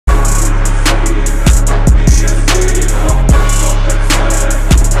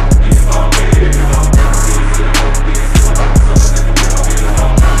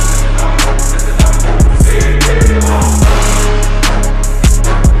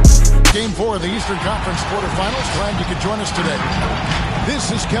Game 4 of the Eastern Conference quarterfinals. Glad you could join us today. This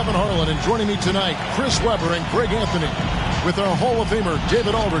is Kevin Harlan, and joining me tonight, Chris Webber and Greg Anthony, with our Hall of Famer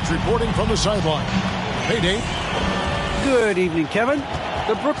David Aldridge reporting from the sideline. Hey, Dave. Good evening, Kevin.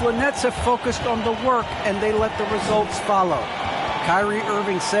 The Brooklyn Nets have focused on the work, and they let the results follow. Kyrie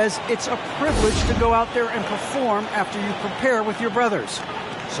Irving says it's a privilege to go out there and perform after you prepare with your brothers.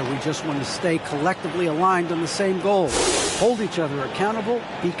 So we just want to stay collectively aligned on the same goal. Hold each other accountable,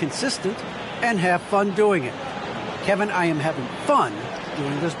 be consistent, and have fun doing it. Kevin, I am having fun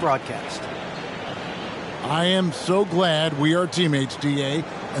doing this broadcast. I am so glad we are teammates, DA,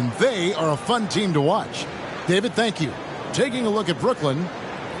 and they are a fun team to watch. David, thank you. Taking a look at Brooklyn,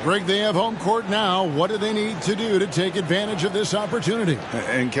 Greg, they have home court now. What do they need to do to take advantage of this opportunity?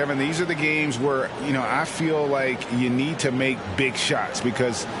 And, Kevin, these are the games where, I feel like you need to make big shots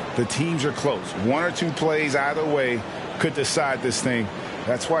because the teams are close. One or two plays either way could decide this thing.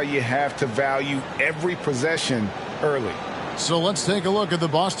 That's why you have to value every possession early. So let's take a look at the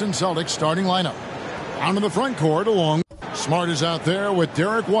Boston Celtics starting lineup. Onto the front court along. Smart is out there with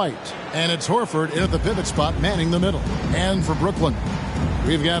Derek White. And it's Horford in at the pivot spot, manning the middle. And for Brooklyn,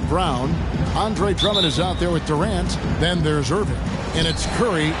 we've got Brown. Andre Drummond is out there with Durant. Then there's Irving. And it's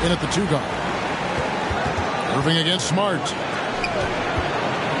Curry in at the 2-guard. Irving against Smart.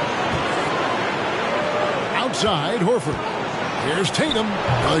 Outside, Horford. Here's Tatum.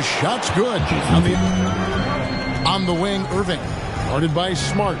 The shot's good. On the wing, Irving. Guarded by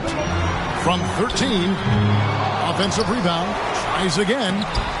Smart. From 13. Offensive rebound. Tries again.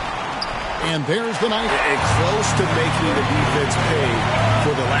 And there's the knife. And close to making the defense pay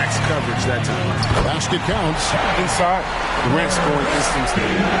for the lax coverage that time. Basket counts. Inside, Durant scoring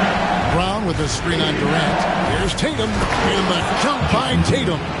instantly. Brown with the screen on Durant. Here's Tatum. And the jump by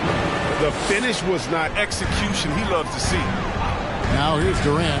Tatum. The finish was not execution he loves to see. Now here's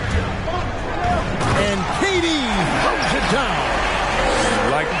Durant. And KD throws it down.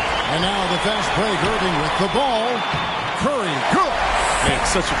 And now the fast break. Irving with the ball. Curry, good. Man,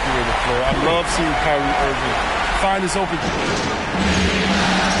 such a creative player. I love seeing Kyrie Irving find his open.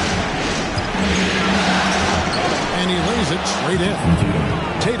 And he lays it straight in.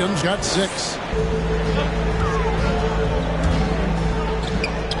 Tatum's got 6.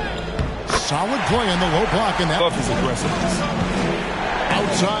 Solid play on the low block in that. Love his aggressiveness.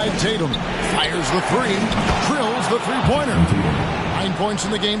 Outside Tatum. Fires the 3. Drills the three-pointer. 9 points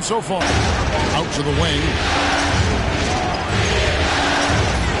in the game so far. Out to the wing.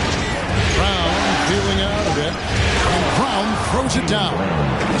 Feeling out of it, and Brown throws it down.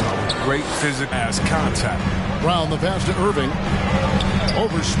 Great physical as contact. Brown the pass to Irving.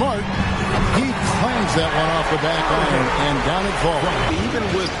 Over Smart. He clangs that one off the back iron, and down it falls. Even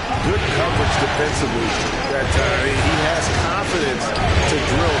with good coverage defensively, that he has confidence to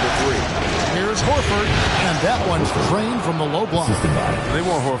drill the 3. Here's Horford, and that one's drained from the low block. They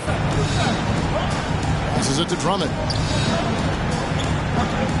want Horford. Passes it to Drummond.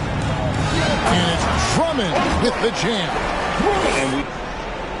 And it's Drummond with the jam.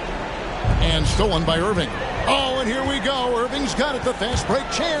 And stolen by Irving. Oh, and here we go. Irving's got it. The fast break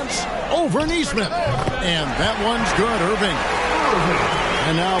chance over Neesmith. And that one's good, Irving.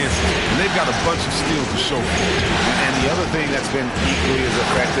 And now they've got a bunch of steals to show for it. And the other thing that's been equally as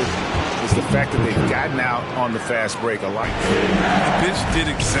effective is the fact that they've gotten out on the fast break a lot. The bench did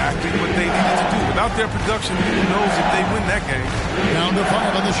exactly what they needed to do. Without their production, who knows if they win that game. Down to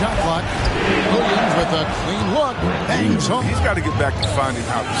 5 on the shot clock. Williams with a clean look. Bangs home. He's got to get back to finding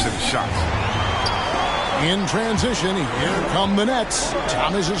how to set shots. In transition, here come the Nets.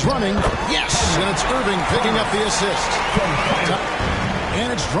 Thomas is running. Yes! And it's Irving picking up the assist. And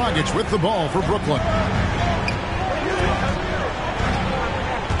it's Dragic with the ball for Brooklyn.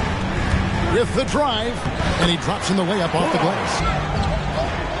 With the drive, and he drops in the layup off the glass.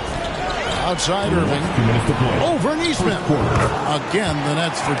 Outside Irving. Over Neesmith. Again, the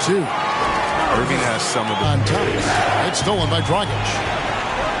Nets for 2. Irving has some of on Thomas. It's stolen by Dragic.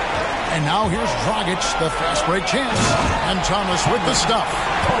 And now here's Dragic, the fast break chance. And Thomas with the stuff.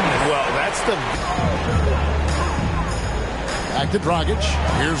 Well, that's the... Back to Dragic.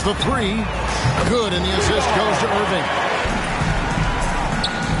 Here's the 3. Good, and the assist goes to Irving.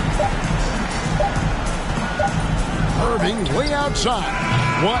 Irving way outside.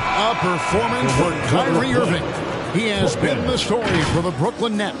 What a performance for Kyrie Irving. He has been the story for the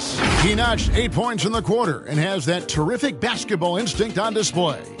Brooklyn Nets. He notched 8 points in the quarter and has that terrific basketball instinct on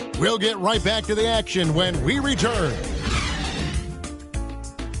display. We'll get right back to the action when we return.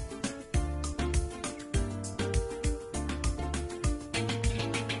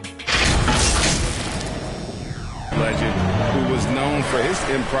 Legend who was known known for his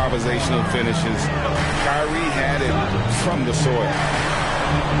improvisational finishes. Kyrie had it from the soil.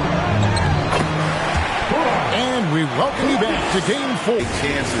 And we welcome you back to Game 4.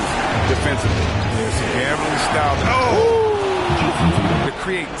 Chances defensively. There's a gambling style. Oh! The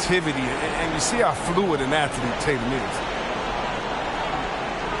creativity, and you see how fluid an athlete Tatum is.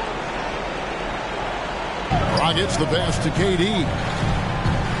 Gets the pass to KD.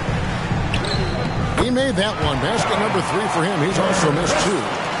 He made that one. Basket number 3 for him. He's also missed 2.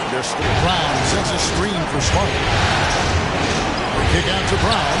 Brown sets a screen for Smart. The kick out to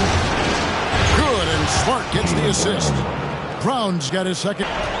Brown. Good, and Smart gets the assist. Brown's got his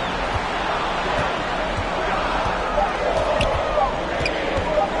second.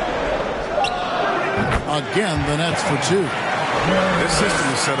 Again, the Nets for 2. This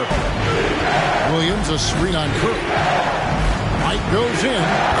system is set up. Williams, a screen on Curry. White goes in,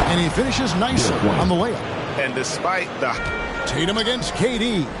 and he finishes nicely on the layup. And despite the... Tatum against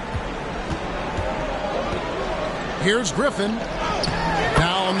KD. Here's Griffin.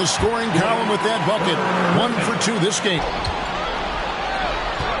 Now on the scoring column with that bucket. 1 for 2 this game.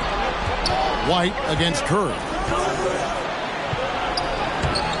 White against Curry.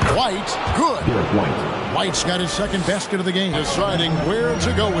 White, good. White's got his second basket of the game, deciding where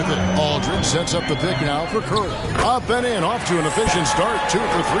to go with it. Aldridge sets up the pick now for Curry. Up and in, off to an efficient start. 2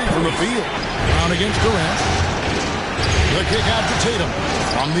 for 3 from the field. Brown against Durant. The kick out to Tatum.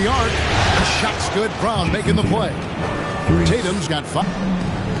 From the arc, the shot's good. Brown making the play. Tatum's got 5.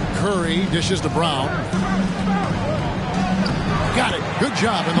 Curry dishes to Brown. Got it. Good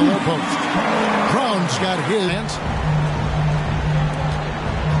job in the low post. Brown's got his hands.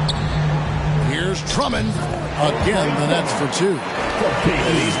 Here's Drummond. Again, the Nets for 2.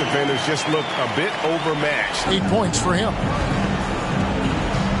 And these defenders just look a bit overmatched. 8 points for him.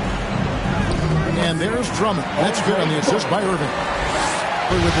 And there's Drummond. That's good on the assist by Irving.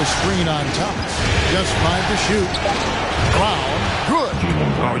 With the screen on top. Just 5 to shoot. Brown, good.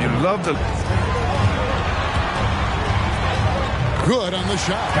 Oh, you love the... Good on the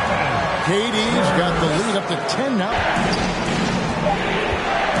shot. KD's got the lead up to 10 now.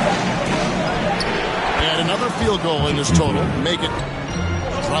 And another field goal in this total. Make it.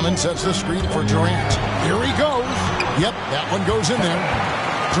 Drummond sets the screen for Durant. Here he goes. Yep, that one goes in there.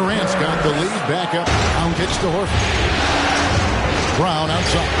 Durant's got the lead back up. Down pitch to Horford. Brown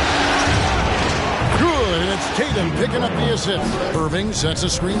outside. Good, and it's Tatum picking up the assist. Irving sets a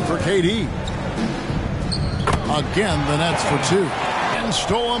screen for KD. Again, the Nets for 2. And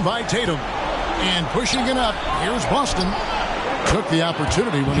stolen by Tatum. And pushing it up, here's Boston. Took the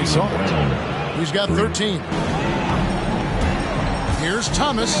opportunity when he saw it. He's got 13. Here's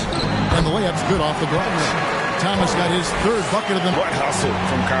Thomas. And the layup's good off the glass. Thomas got his 3rd bucket of the... What hustle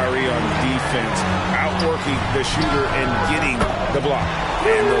from Kyrie on defense. Outworking the shooter and getting the block.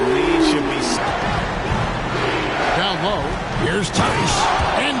 And the lead should be... Down low. Here's Tice.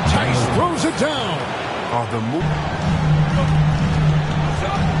 And Tice throws it down. Oh, the move.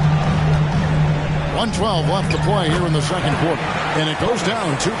 1:12 left to play here in the second quarter. And it goes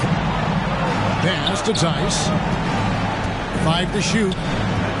down 2. Pass to Tice. 5 to shoot.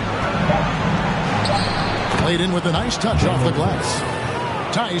 Played in with a nice touch off the glass.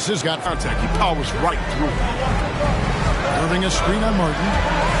 Tice has got contact. He powers right through. Irving a screen on Martin.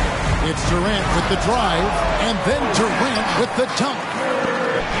 It's Durant with the drive. And then Durant with the dunk.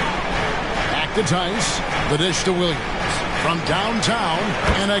 Back to Tice. The dish to Williams. From downtown.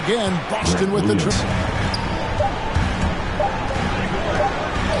 And again, Boston with the trip.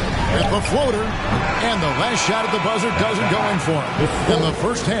 With the floater. And the last shot at the buzzer doesn't go in for him. And the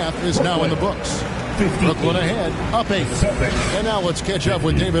first half is now in the books. Brooklyn ahead, up 8. And now let's catch up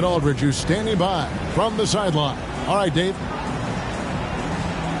with David Aldridge, who's standing by from the sideline. All right, Dave.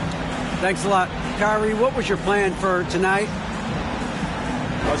 Thanks a lot. Kyrie, what was your plan for tonight?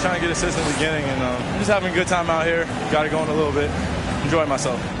 I was trying to get assists in the beginning, and just having a good time out here. Got it going a little bit. Enjoying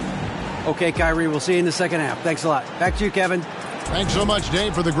myself. Okay, Kyrie, we'll see you in the second half. Thanks a lot. Back to you, Kevin. Thanks so much,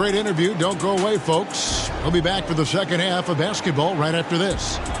 Dave, for the great interview. Don't go away, folks. We'll be back for the second half of basketball right after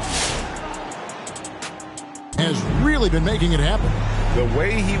this. Has really been making it happen. The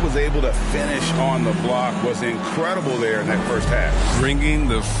way he was able to finish on the block was incredible there in that first half. Bringing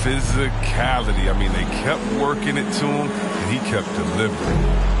the physicality. I mean, they kept working it to him, and he kept delivering.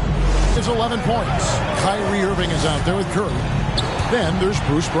 It's 11 points. Kyrie Irving is out there with Curry. Then there's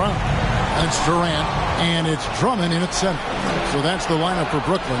Bruce Brown. It's Durant, and it's Drummond in at center. So that's the lineup for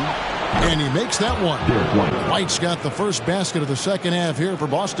Brooklyn. And he makes that one. White's got the first basket of the second half here for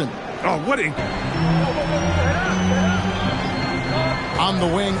Boston. Oh, what a... On the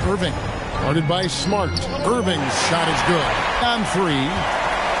wing, Irving. Guarded by Smart. Irving's shot is good. On three.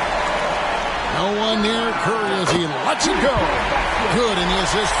 No one near Curry as he lets it go. Good, and the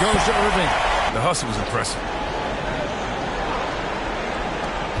assist goes to Irving. The hustle was impressive.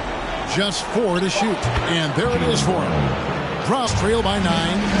 Just 4 to shoot. And there it is for him. Cross trail by 9.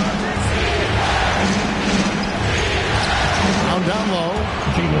 Down low.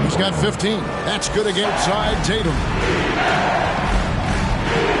 He's got 15. That's good against side Tatum.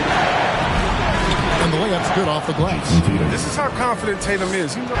 And the layup's good off the glass. This is how confident Tatum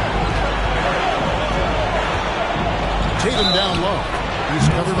is. Tatum down low. He's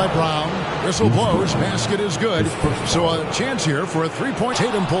covered by Brown. Whistle blows. Basket is good. So a chance here for a three-point.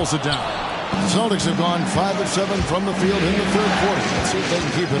 Tatum pulls it down. The Celtics have gone 5 of 7 from the field in the third quarter. Let's see if they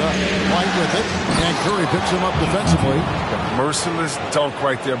can keep it up. White with it. And Curry picks him up defensively. Merciless dunk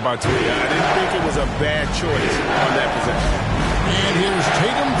right there by Tatum. Yeah, I didn't think it was a bad choice on that possession. And here's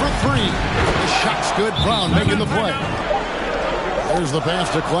Tatum for 3. The shot's good. Brown making the play. There's the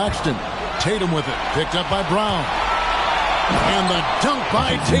pass to Claxton. Tatum with it. Picked up by Brown. And the dunk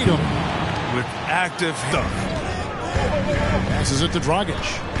by Tatum. With active dunk. Passes it to Dragic.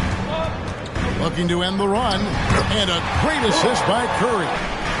 Looking to end the run. And a great assist by Curry.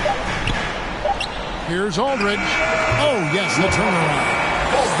 Here's Aldridge. Oh, yes, the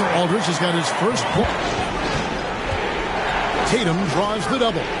turnaround. Aldridge has got his first point. Tatum draws the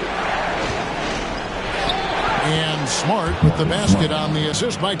double. And Smart with the basket on the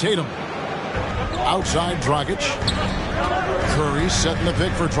assist by Tatum. Outside Dragic. Curry setting the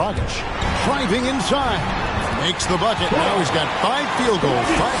pick for Dragic. Driving inside. Makes the bucket. Now he's got 5 field goals.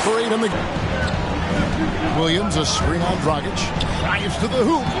 5 for 8 on the... Williams, a screen on Dragic. Drives to the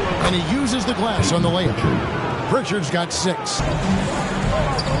hoop. And he uses the glass on the layup. Pritchard's got 6.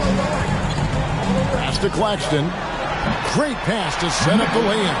 Pass to Claxton. Great pass to set up the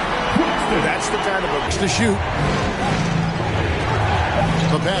lay-in. That's the kind of a... to shoot.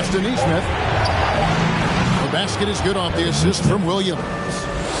 The pass to Neesmith. The basket is good off the assist from Williams.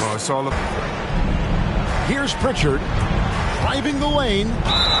 Oh, it's all up. Here's Pritchard. Driving the lane.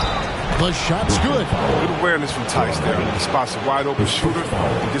 The shot's good. Good awareness from Tice there. He spots a wide open shooter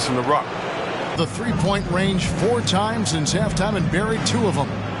and gets him the rock. The three-point range 4 times since halftime and buried 2 of them.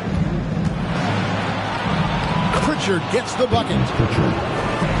 Pritchard gets the bucket.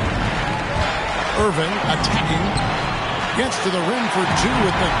 Irving attacking. Gets to the rim for 2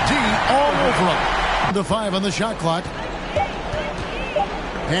 with the D all over him. The 5 on the shot clock.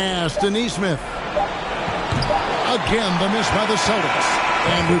 Pass to Neesmith. Again, the miss by the Celtics.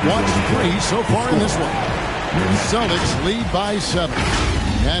 And we've watched 3 so far in this one. Celtics lead by 7.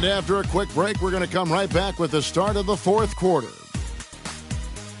 And after a quick break, we're going to come right back with the start of the fourth quarter.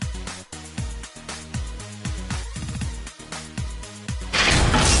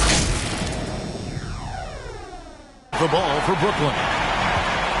 The ball for Brooklyn.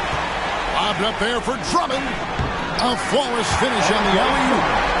 Lobbed up there for Drummond. A flawless finish on the alley-oop.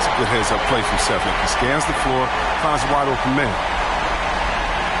 It's a good heads-up play from Sefton. He scans the floor, finds a wide-open man.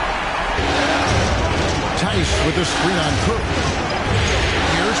 Tice with the screen on Curry.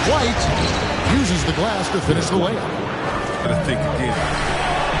 Here's White. Uses the glass to finish the layup. Gotta think again.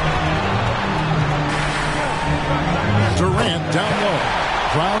 Durant down low.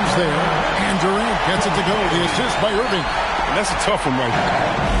 Brown's there. And Durant gets it to go. The assist by Irving. And that's a tough one right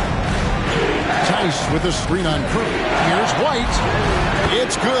there. Tice with the screen on Curry. Here's White.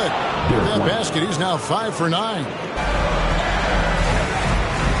 It's good. That basket, he's now 5 for 9.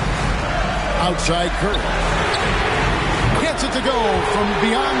 Outside Curry. Gets it to go from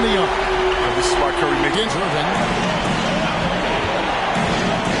beyond the arc. This is why Curry makes it. Irving.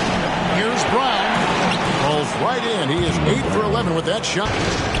 Here's Brown. Rolls right in. He is 8 for 11 with that shot.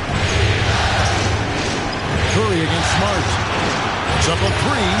 Curry against Smart. It's up a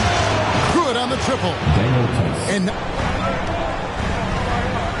 3. Good on the triple. And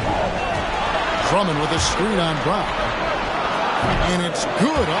Drummond with a screen on Brown. And it's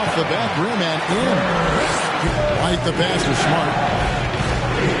good off the back rim and in. Right the pass to Smart.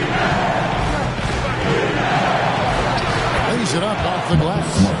 Lays it up off the glass.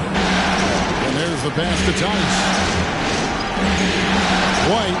 And there's the pass to Tice.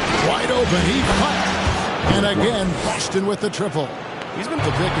 White wide open. He fires. And again, Boston with the triple. He's been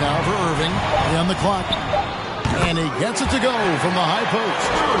the pick now for Irving on the clock. And he gets it to go from the high post.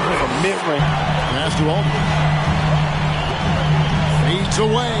 A mid-range. Pass to Aldridge. Feeds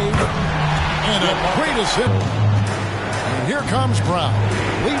away. And a great assist. And here comes Brown,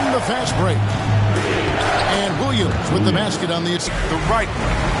 leading the fast break. And Williams with the basket on the right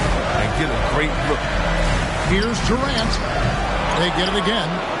one. And get a great look. Here's Durant. They get it again.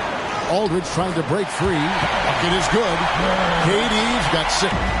 Aldridge trying to break free. Bucket is good. KD's got 6.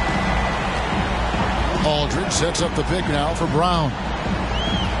 Aldridge sets up the pick now for Brown.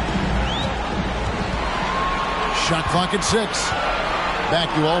 Shot clock at 6. Back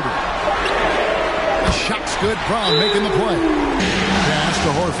to Aldridge. The shot's good. Brown making the play. Pass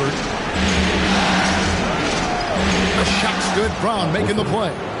to Horford. The shot's good. Brown making the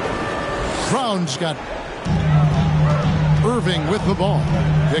play. Brown's got Irving with the ball.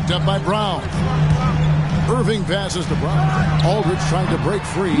 Picked up by Brown. Irving passes to Brown. Aldridge trying to break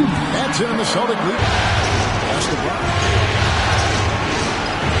free. That's in the Celtic lead. Pass to Brown.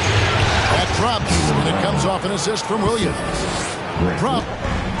 That drops, and it comes off an assist from Williams. Drop.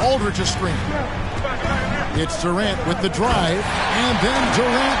 Aldridge's screen. It's Durant with the drive, and then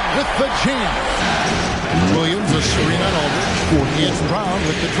Durant with the jam. Williams a screen on Aldridge. It's Brown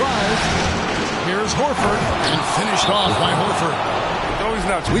with the drive. Here's Horford, and finished off by Horford.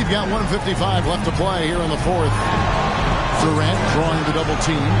 We've got 1:55 left to play here in the 4th. Durant drawing the double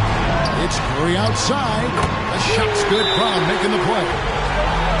team. It's Curry outside. The shot's good. Brown making the play.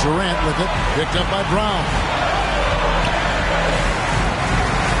 Durant with it. Picked up by Brown.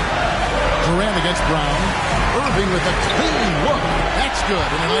 Durant against Brown. Irving with a clean look. That's good.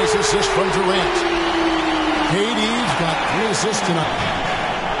 And a nice assist from Durant. KD's got 3 assists tonight.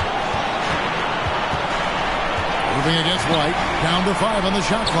 Irving against White. Down to 5 on the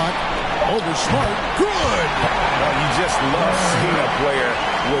shot clock. Over Smart. Good. You just love seeing a player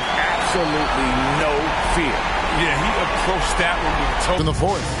with absolutely no fear. Yeah, he approached that one with in the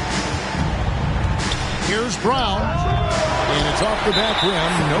 4th. Here's Brown. And it's off the back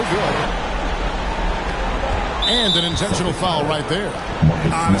rim. No good. And an intentional foul right there.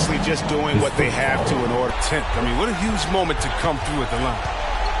 Honestly, just doing what they have to in order. 10th. I mean, what a huge moment to come through at the line.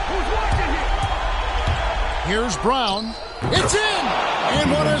 Here's Brown. It's in! And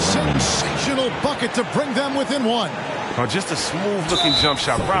what a sensational bucket to bring them within 1. Oh, just a smooth-looking jump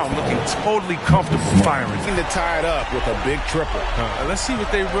shot. Brown looking totally comfortable firing. To tie it up with a big triple. Let's see what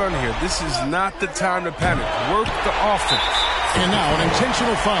they run here. This is not the time to panic. Work the offense. And now an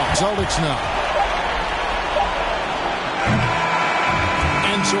intentional foul. Celtics now.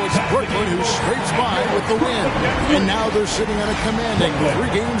 And so it's Brooklyn who scrapes by with the win. And now they're sitting on a commanding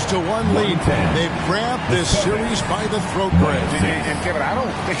 3-1 lead. They've grabbed this series by the throat, Greg. And Kevin, I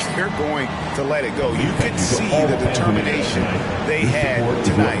don't think they're going to let it go. You could see the determination they had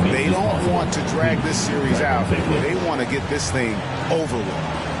tonight. They don't want to drag this series out. They want to get this thing over with.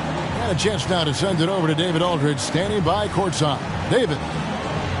 And a chance now to send it over to David Aldridge, standing by courtside. David.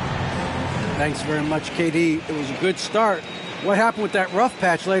 Thanks very much, KD. It was a good start. What happened with that rough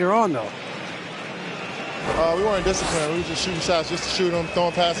patch later on, though? We weren't disciplined. We were just shooting shots just to shoot them,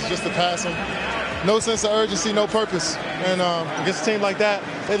 throwing passes just to pass them. No sense of urgency, no purpose. And against a team like that,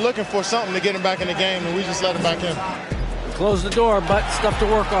 they're looking for something to get them back in the game, and we just let them back in. Close the door, but stuff to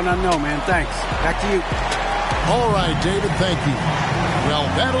work on, I know, man. Thanks. Back to you. All right, David, thank you. Well,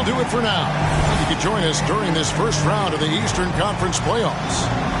 that'll do it for now. You can join us during this first round of the Eastern Conference playoffs.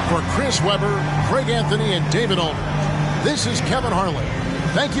 For Chris Webber, Craig Anthony, and David Aldridge, this is Kevin Harlan.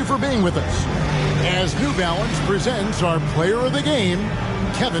 Thank you for being with us as New Balance presents our player of the game,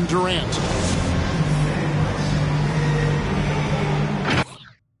 Kevin Durant.